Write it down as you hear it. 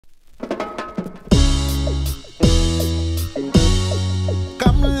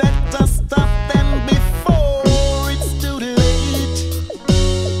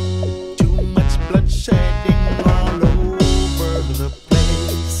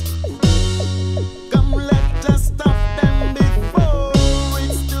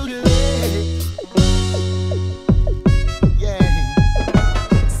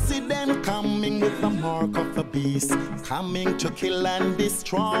coming to kill and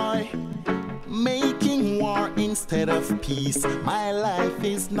destroy, making war instead of peace. My life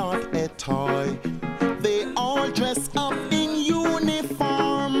is not a toy. They all dress up in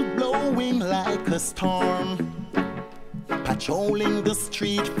uniform, blowing like a storm, patrolling the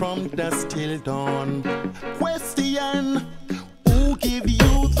street from dusk till dawn. Question: who give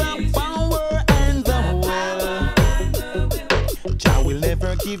you the power and the will? Jah will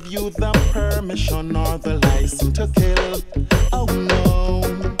never give you the permission or the license to kill. Oh no.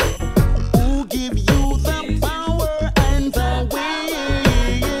 Who give you the power and the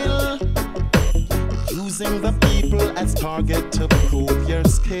will? Using the people as target to prove your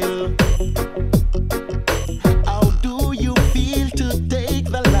skill. How do you feel to take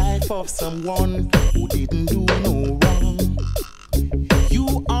the life of someone who didn't do no wrong?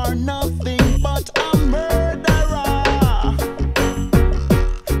 You are nothing but a murderer.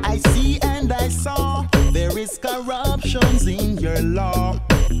 I see and I saw there is corruptions in your law.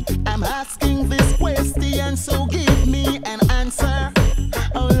 I'm asking this question, so give me an answer.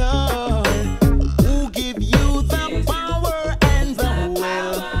 Oh Lord, who give you the power and the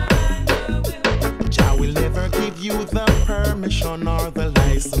will? Jah will never give you the permission or the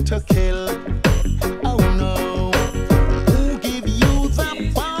license to kill. Oh no. Who give you the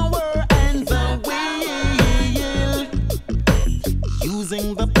power and the will?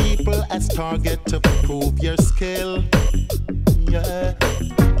 Using the people as target to prove your skill. Yeah.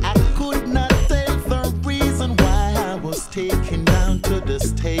 I could not tell the reason why I was taken down to the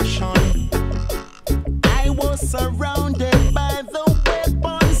station. I was surrounded by the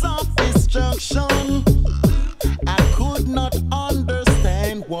weapons of destruction. I could not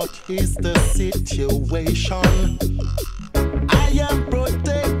understand what is the situation. I am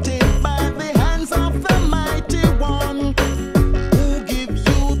protected by the hands of the mighty one. Who give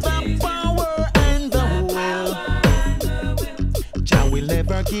you the power and the will? Jah will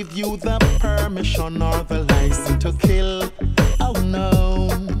never give you the permission or the license to kill. Oh no.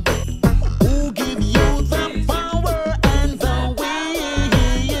 Who give you the power and the will?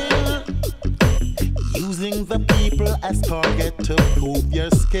 Using the people as target to prove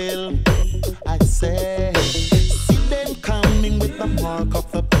your skill. I say, see them coming with the mark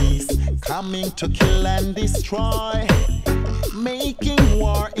of the beast, coming to kill and destroy, making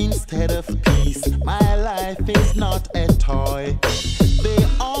war instead of peace. My life is not a toy. They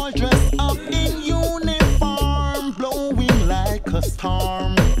all dress up in uniform, blowing like a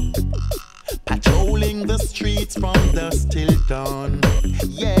storm, patrolling the streets from dusk till dawn.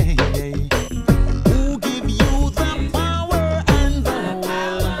 Yeah, yeah. Who give you the power and the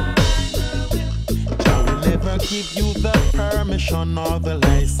will? Jah will never give you the permission or the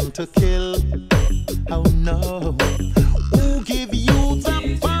license to kill. Oh no. Who give you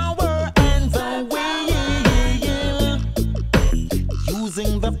the power and the will?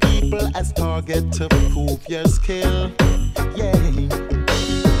 Using the people as target to prove your skill. Yeah.